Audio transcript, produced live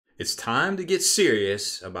It's time to get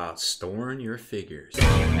serious about storing your figures.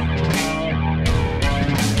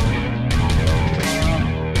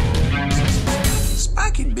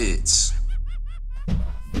 Spiky Bits.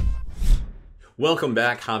 Welcome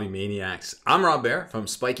back, Hobby Maniacs. I'm Rob Baer from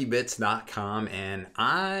SpikyBits.com, and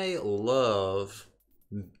I love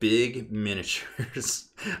big miniatures.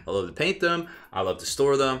 I love to paint them, I love to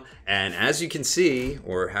store them, and as you can see,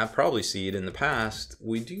 or have probably seen in the past,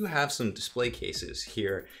 we do have some display cases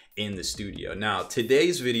here in the studio. Now,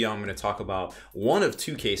 today's video, I'm going to talk about one of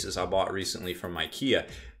two cases I bought recently from IKEA.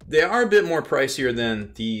 They are a bit more pricier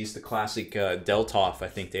than these, the classic Detolf, I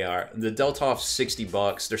think they are. The Detolf's 60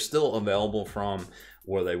 bucks. They're still available from,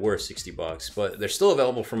 or they were 60 bucks, but they're still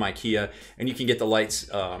available from IKEA, and you can get the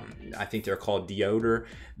lights, I think they're called Deodor,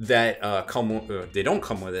 that they don't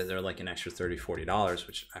come with it. They're like an extra $30, $40,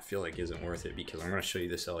 which I feel like isn't worth it, because I'm going to show you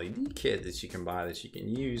this LED kit that you can buy that you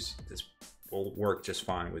can use. This will work just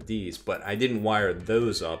fine with these, but I didn't wire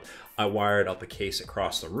those up. I wired up a case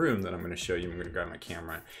across the room that I'm going to show you. I'm going to grab my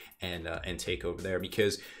camera and take over there,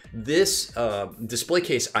 because this display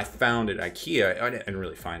case I found at IKEA, I didn't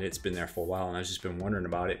really find it. It's been there for a while, and I've just been wondering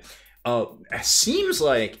about it. It seems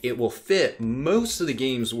like it will fit most of the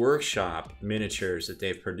Games Workshop miniatures that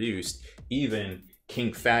they've produced, even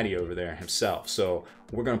King Fatty over there himself. So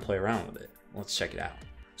we're going to play around with it. Let's check it out.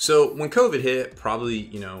 So when COVID hit,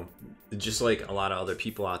 probably, just like a lot of other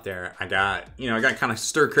people out there, I got kind of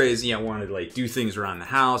stir crazy. I wanted to like do things around the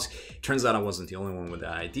house. Turns out I wasn't the only one with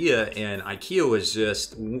that idea. And IKEA was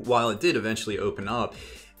just, while it did eventually open up,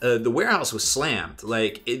 the warehouse was slammed.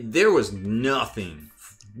 Like there was nothing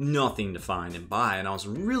to find and buy. And I was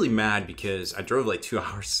really mad because I drove like 2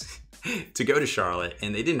 hours to go to Charlotte,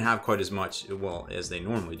 and they didn't have quite as much, well, as they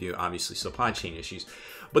normally do, obviously supply chain issues.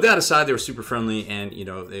 But that aside, they were super friendly, and it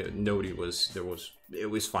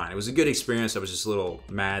was fine. It was a good experience. I was just a little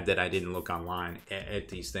mad that I didn't look online at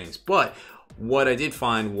these things. But what I did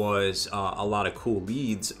find was a lot of cool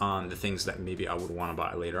leads on the things that maybe I would want to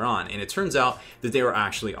buy later on. And it turns out that they were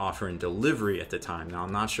actually offering delivery at the time. Now,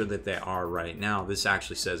 I'm not sure that they are right now. This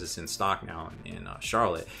actually says it's in stock now in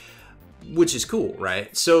Charlotte, which is cool,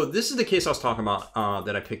 right? So this is the case I was talking about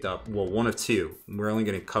that I picked up. Well, one of two. We're only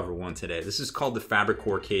going to cover one today. This is called the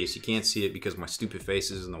Fabrikor case. You can't see it because my stupid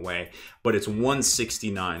face is in the way, but it's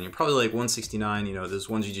 $169. You're probably like, $169, those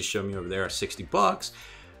ones you just showed me over there are 60 bucks.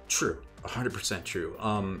 True, 100% true.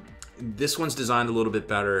 This one's designed a little bit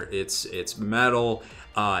better. It's metal.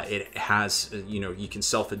 It has, you can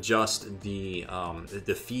self-adjust the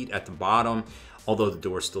feet at the bottom, although the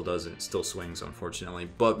door still swings, unfortunately.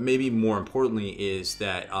 But maybe more importantly is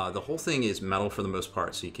that the whole thing is metal for the most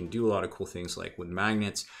part, so you can do a lot of cool things like with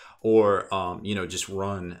magnets, or just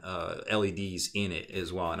run LEDs in it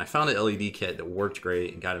as well. And I found an LED kit that worked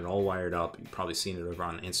great and got it all wired up. You've probably seen it over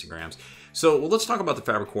on Instagrams. So let's talk about the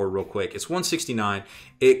Fabrikor real quick. It's $169.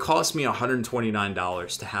 It cost me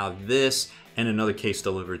 $129 to have this and another case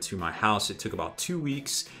delivered to my house. It took about 2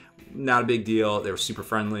 weeks. Not a big deal. They were super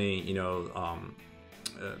friendly,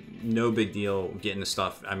 no big deal getting the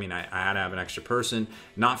stuff. I mean, I had to have an extra person,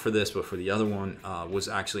 not for this, but for the other one,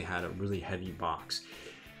 had a really heavy box.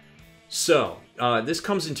 So this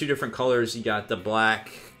comes in two different colors. You got the black,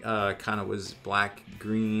 kind of was black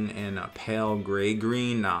green, and a pale gray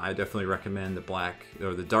green. Now, I definitely recommend the black,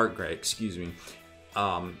 or the dark gray, excuse me,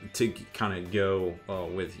 to kind of go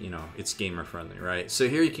with, it's gamer friendly, right? So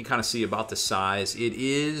here you can kind of see about the size. It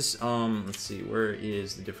is, let's see, where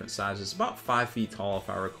is the different sizes? About 5 feet tall, if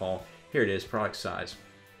I recall. Here it is, product size.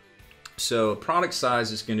 So product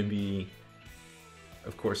size is going to be,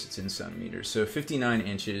 of course, it's in centimeters, so 59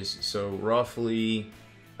 inches. So roughly,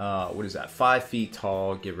 what is that? 5 feet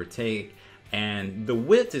tall, give or take. And the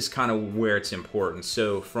width is kind of where it's important.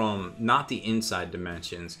 So from not the inside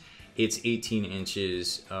dimensions, it's 18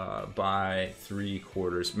 inches by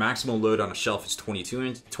 3/4. Maximum load on a shelf is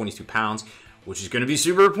 22 pounds, which is going to be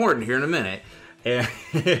super important here in a minute.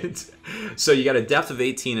 And so you got a depth of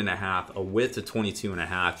 18.5, a width of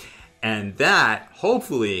 22.5, and that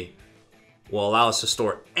hopefully will allow us to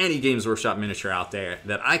store any Games Workshop miniature out there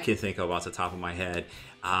that I can think of off the top of my head.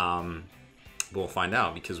 We'll find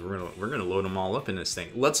out, because we're gonna load them all up in this thing.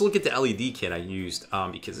 Let's look at the LED kit I used,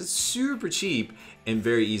 because it's super cheap and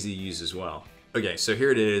very easy to use as well. Okay, so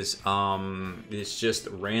here it is. It's just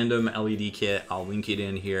a random LED kit. I'll link it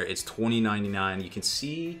in here. It's $20.99. You can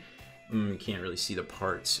see, you can't really see the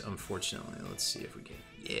parts, unfortunately. Let's see if we can.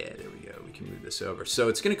 Yeah, there we go. We can move this over. So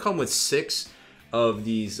it's gonna come with 6 of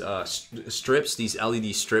these strips, these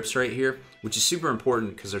LED strips right here, which is super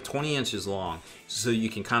important because they're 20 inches long, so you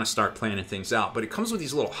can kind of start planning things out. But it comes with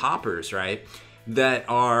these little hoppers, right? that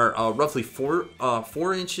are roughly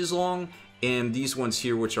 4 inches long, and these ones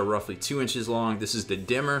here, which are roughly 2 inches long. This is the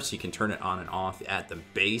dimmer, so you can turn it on and off at the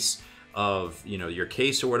base of, you know, your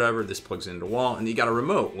case or whatever. This plugs into the wall, and you got a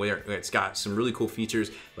remote where it's got some really cool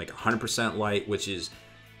features like 100% light, which is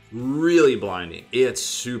really blinding. It's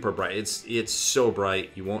super bright. It's so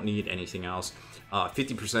bright you won't need anything else.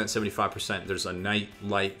 50%, 75%. There's a night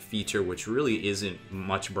light feature, which really isn't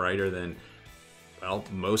much brighter than, well,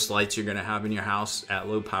 most lights you're gonna have in your house at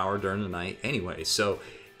low power during the night anyway. So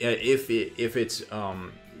if it's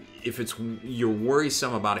you're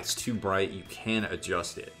worrisome about it's too bright, you can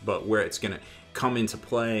adjust it. But where it's gonna come into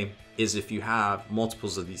play is if you have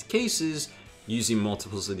multiples of these cases using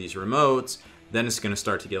multiples of these remotes, then it's going to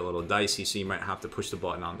start to get a little dicey. So you might have to push the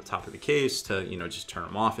button on the top of the case to, you know, just turn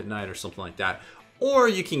them off at night or something like that. Or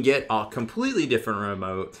you can get a completely different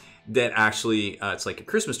remote that actually, it's like a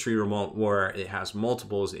Christmas tree remote where it has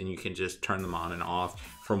multiples and you can just turn them on and off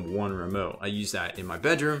from one remote. I use that in my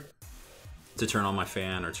bedroom to turn on my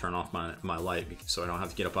fan or turn off my light, so I don't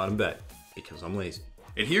have to get up out of bed because I'm lazy.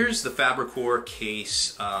 And here's the Fabrikor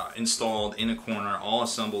case installed in a corner, all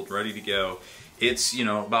assembled, ready to go. It's, you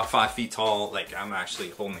know, about 5 feet tall. Like, I'm actually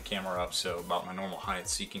holding the camera up, so about my normal height,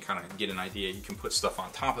 so you can kind of get an idea. You can put stuff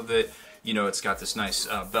on top of it. You know, it's got this nice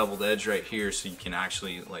beveled edge right here, so you can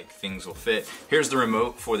actually, like, things will fit. Here's the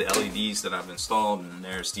remote for the LEDs that I've installed, and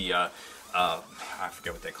there's the, I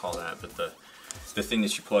forget what they call that, but the thing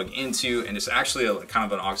that you plug into, and it's actually a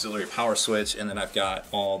kind of an auxiliary power switch, and then I've got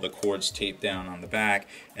all the cords taped down on the back,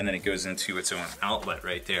 and then it goes into its own outlet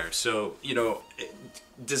right there. So, you know,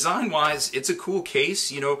 design-wise, it's a cool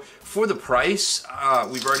case. You know, for the price,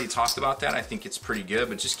 we've already talked about that. I think it's pretty good,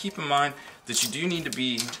 but just keep in mind that you do need to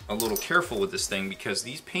be a little careful with this thing, because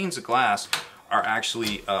these panes of glass are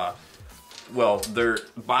actually, well, they're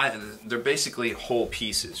basically whole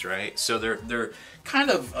pieces, right? So they're kind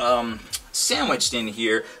of sandwiched in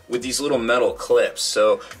here with these little metal clips.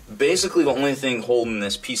 So basically the only thing holding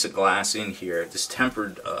this piece of glass in here, this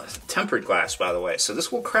tempered glass, by the way, so this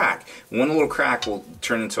will crack. One little crack will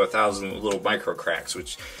turn into 1,000 little micro cracks,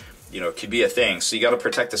 which, you know, could be a thing. So you got to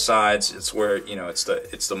protect the sides. It's where, you know, it's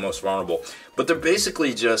the most vulnerable. But they're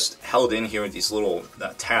basically just held in here with these little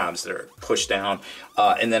tabs that are pushed down,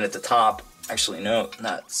 and then at the top, actually, no,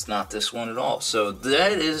 that's not this one at all. So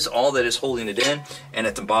that is all that is holding it in, and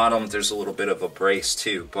at the bottom there's a little bit of a brace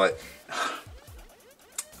too. But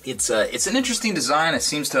it's an interesting design. It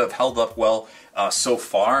seems to have held up well so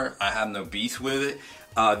far. I have no beef with it.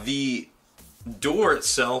 The door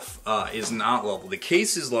itself is not level. The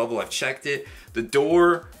case is level. I've checked it. The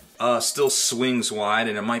door still swings wide,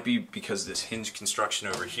 and it might be because of this hinge construction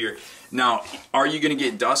over here. Now, are you going to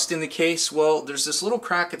get dust in the case? Well, there's this little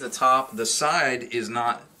crack at the top. The side is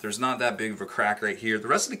not, there's not that big of a crack right here. The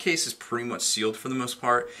rest of the case is pretty much sealed for the most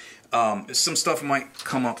part. Some stuff might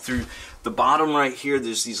come up through the bottom right here.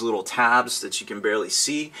 There's these little tabs that you can barely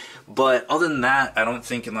see. But other than that, I don't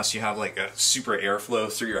think, unless you have like a super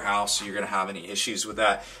airflow through your house, you're going to have any issues with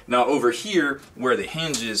that. Now over here, where the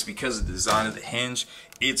hinge is, because of the design of the hinge,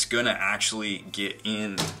 it's going to actually get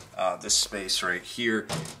in this space right here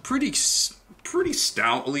pretty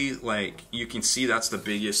stoutly. Like, you can see that's the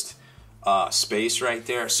biggest space right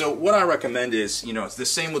there. So what I recommend is, you know, it's the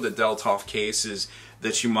same with the Detolf cases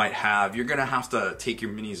that you might have. You're gonna have to take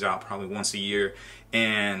your minis out probably once a year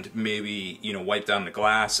and maybe, you know, wipe down the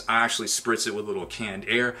glass. I actually spritz it with a little canned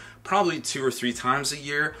air probably 2 or 3 times a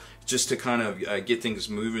year, just to kind of get things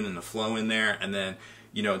moving and the flow in there, and then,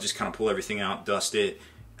 you know, just kind of pull everything out, dust it,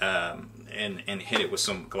 and hit it with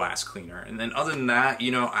some glass cleaner. And then other than that,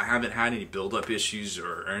 you know, I haven't had any buildup issues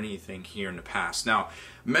or anything here in the past. Now,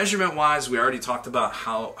 measurement wise, we already talked about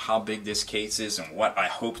how big this case is and what I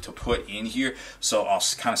hope to put in here. So I'll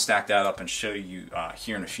kind of stack that up and show you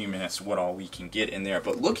here in a few minutes what all we can get in there.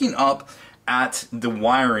 But looking up at the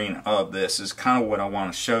wiring of this is kind of what I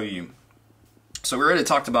want to show you. So we already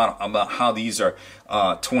talked about how these are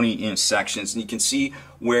 20-inch sections, and you can see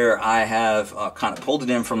where I have kind of pulled it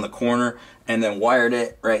in from the corner and then wired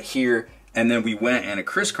it right here, and then we went and a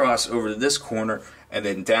crisscross over to this corner and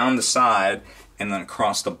then down the side and then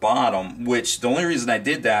across the bottom, which the only reason I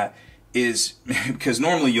did that is because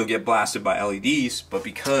normally you'll get blasted by LEDs, but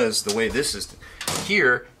because the way this is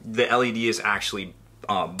here, the LED is actually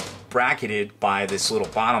bracketed by this little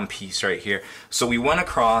bottom piece right here. So we went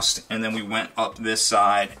across and then we went up this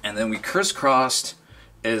side and then we crisscrossed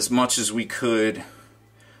as much as we could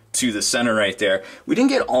to the center right there. We didn't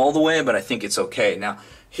get all the way, but I think it's okay. Now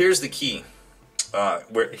here's the key.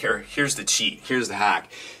 Here's the cheat. Here's the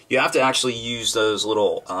hack. You have to actually use those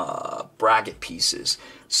little bracket pieces.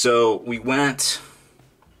 So we went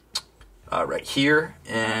right here.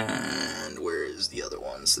 And where is the other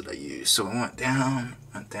ones that I used? So I went down,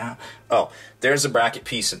 Oh, there's a bracket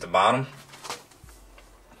piece at the bottom.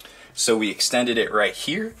 So we extended it right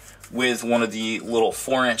here with one of the little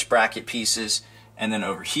 4-inch bracket pieces. And then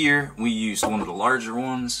over here, we used one of the larger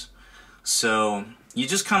ones. So you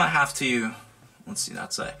just kind of have to, let's see,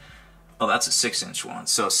 that's a 6-inch one.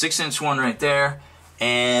 So 6-inch one right there.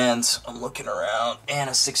 And I'm looking around, and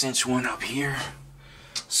a 6-inch one up here.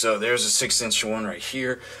 So there's a 6-inch one right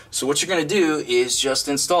here. So what you're gonna do is just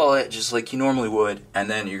install it just like you normally would. And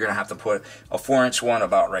then you're gonna have to put a 4-inch one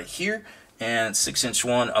about right here, and 6-inch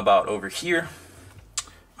one about over here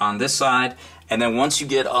on this side. And then once you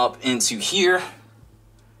get up into here,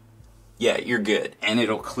 yeah, you're good. And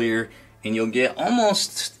it'll clear, and you'll get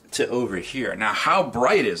almost to over here. Now, how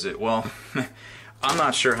bright is it? Well, I'm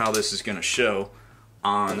not sure how this is gonna show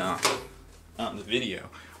on the video,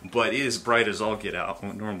 but it is bright as all get out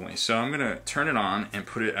normally. So I'm gonna turn it on and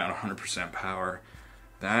put it at 100% power.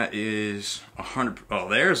 That is 100, oh,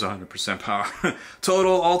 there's 100% power.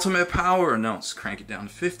 Total ultimate power. No, let's crank it down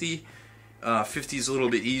to 50. 50 is a little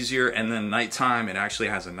bit easier, and then nighttime, it actually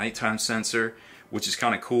has a nighttime sensor, which is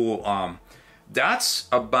kind of cool. That's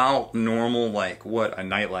about normal, like what a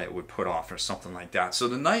nightlight would put off or something like that. So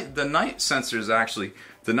the night sensor is actually,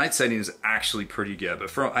 the night setting is actually pretty good. But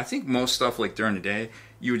for, I think most stuff like during the day,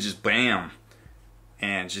 you would just bam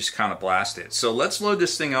and just kind of blast it. So let's load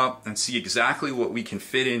this thing up and see exactly what we can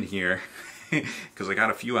fit in here, because I got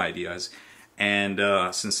a few ideas. And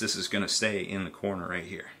since this is gonna stay in the corner right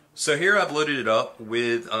here. So here I've loaded it up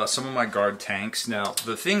with some of my guard tanks. Now,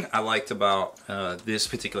 the thing I liked about this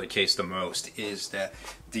particular case the most is that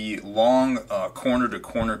the long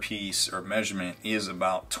corner-to-corner piece or measurement is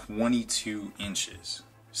about 22 inches.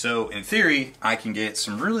 So in theory, I can get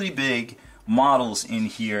some really big models in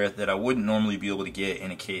here that I wouldn't normally be able to get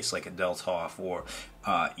in a case like a Detolf or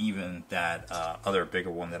even that other bigger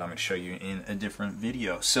one that I'm going to show you in a different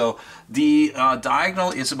video. So the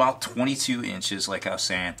diagonal is about 22 inches, like I was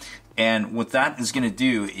saying, and what that is going to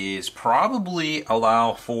do is probably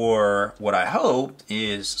allow for what I hope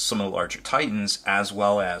is some of the larger Titans as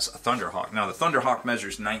well as a Thunderhawk. Now the Thunderhawk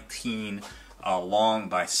measures 19 long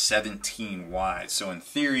by 17 wide, so in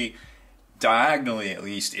theory, diagonally at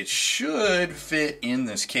least, it should fit in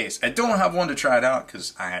this case. I don't have one to try it out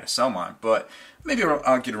because I had to sell mine, but maybe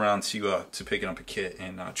I'll get around to picking up a kit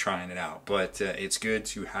and trying it out. But it's good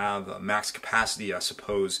to have max capacity, I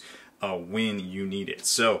suppose, when you need it.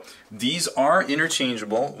 So these are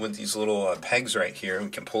interchangeable with these little pegs right here. We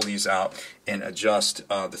can pull these out and adjust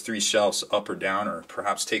the 3 shelves up or down, or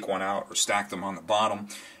perhaps take one out or stack them on the bottom.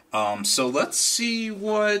 So let's see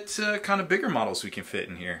what kind of bigger models we can fit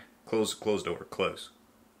in here. Close door, close.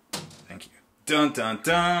 Thank you. Dun dun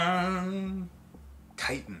dun.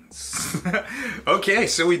 Titans. Okay,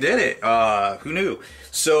 so we did it. Who knew?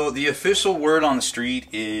 So the official word on the street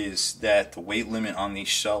is that the weight limit on these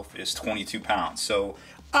shelf is 22 pounds. So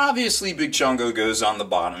obviously Big Chungo goes on the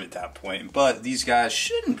bottom at that point, but these guys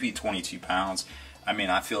shouldn't be 22 pounds. I mean,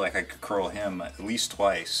 I feel like I could curl him at least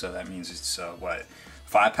twice, so that means it's what,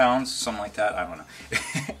 5 pounds, something like that. I don't know.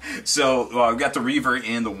 So I've got the Reaver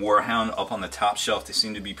and the Warhound up on the top shelf. They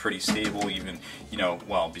seem to be pretty stable, even, you know,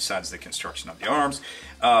 well, besides the construction of the arms,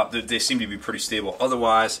 they seem to be pretty stable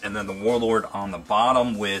otherwise. And then the Warlord on the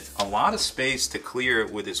bottom with a lot of space to clear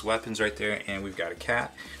with his weapons right there. And we've got a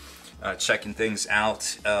cat checking things out.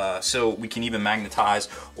 So we can even magnetize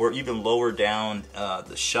or even lower down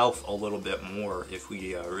the shelf a little bit more if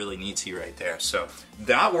we really need to right there. So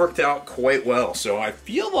that worked out quite well. So I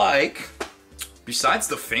feel like, besides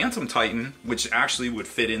the Phantom Titan, which actually would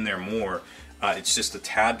fit in there more, it's just a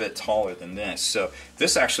tad bit taller than this. So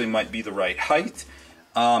this actually might be the right height.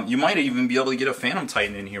 You might even be able to get a Phantom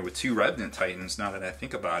Titan in here with 2 Revenant Titans, now that I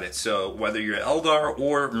think about it. So whether you're Eldar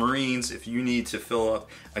or Marines, if you need to fill up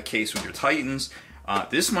a case with your Titans,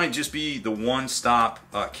 this might just be the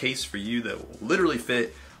one-stop case for you that will literally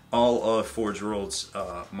fit all of Forge World's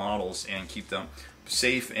models and keep them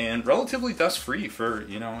safe and relatively dust-free for,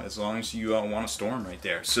 you know, as long as you want to store them right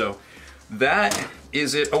there. So that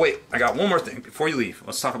is it. Oh wait, I got one more thing before you leave.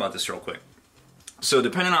 Let's talk about this real quick. So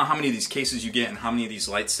depending on how many of these cases you get and how many of these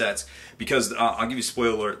light sets, because I'll give you a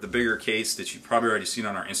spoiler alert, the bigger case that you've probably already seen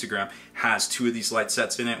on our Instagram has 2 of these light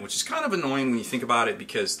sets in it, which is kind of annoying when you think about it,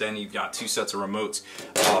 because then you've got 2 sets of remotes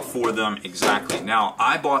for them exactly. Now,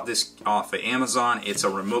 I bought this off of Amazon. It's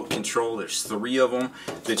a remote control. There's 3 of them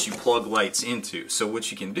that you plug lights into. So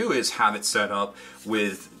what you can do is have it set up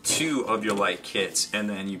with 2 of your light kits, and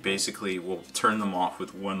then you basically will turn them off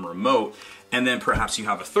with 1 remote. And then perhaps you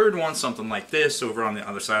have a 3rd one, something like this, over on the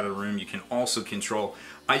other side of the room. You can also control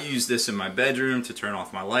I use this in my bedroom to turn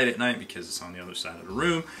off my light at night because it's on the other side of the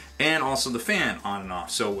room, and also the fan on and off.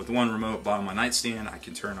 So with one remote bottom of my nightstand, I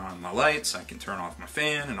can turn on my lights, I can turn off my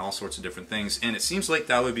fan, and all sorts of different things. And it seems like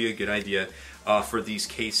that would be a good idea for these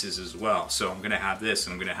cases as well. So I'm gonna have this,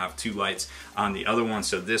 and I'm gonna have 2 lights on the other one,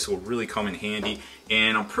 so this will really come in handy.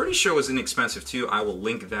 And I'm pretty sure it was inexpensive too. I will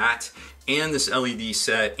link that and this LED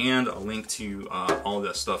set and a link to all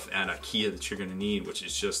that stuff at IKEA that you're gonna need, which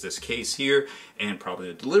is just this case here and probably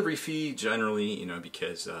a delivery fee generally, you know,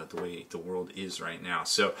 because the way the world is right now.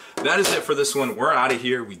 So that is it for this one. We're out of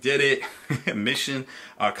here. We did it. Mission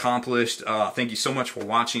accomplished. Thank you so much for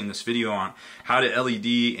watching this video on how to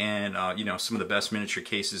LED and you know, some of the best miniature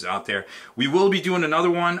cases out there. We will be doing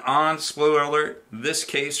another one on, spoiler alert, this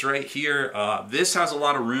case right here. This has a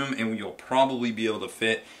lot of room, and you'll probably be able to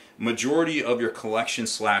fit majority of your collection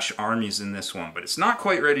 / armies in this one, but it's not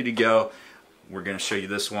quite ready to go. We're going to show you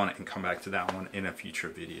this one and come back to that one in a future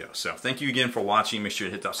video. So thank you again for watching. Make sure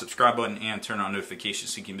to hit that subscribe button and turn on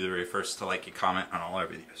notifications so you can be the very first to like and comment on all our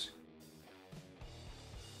videos.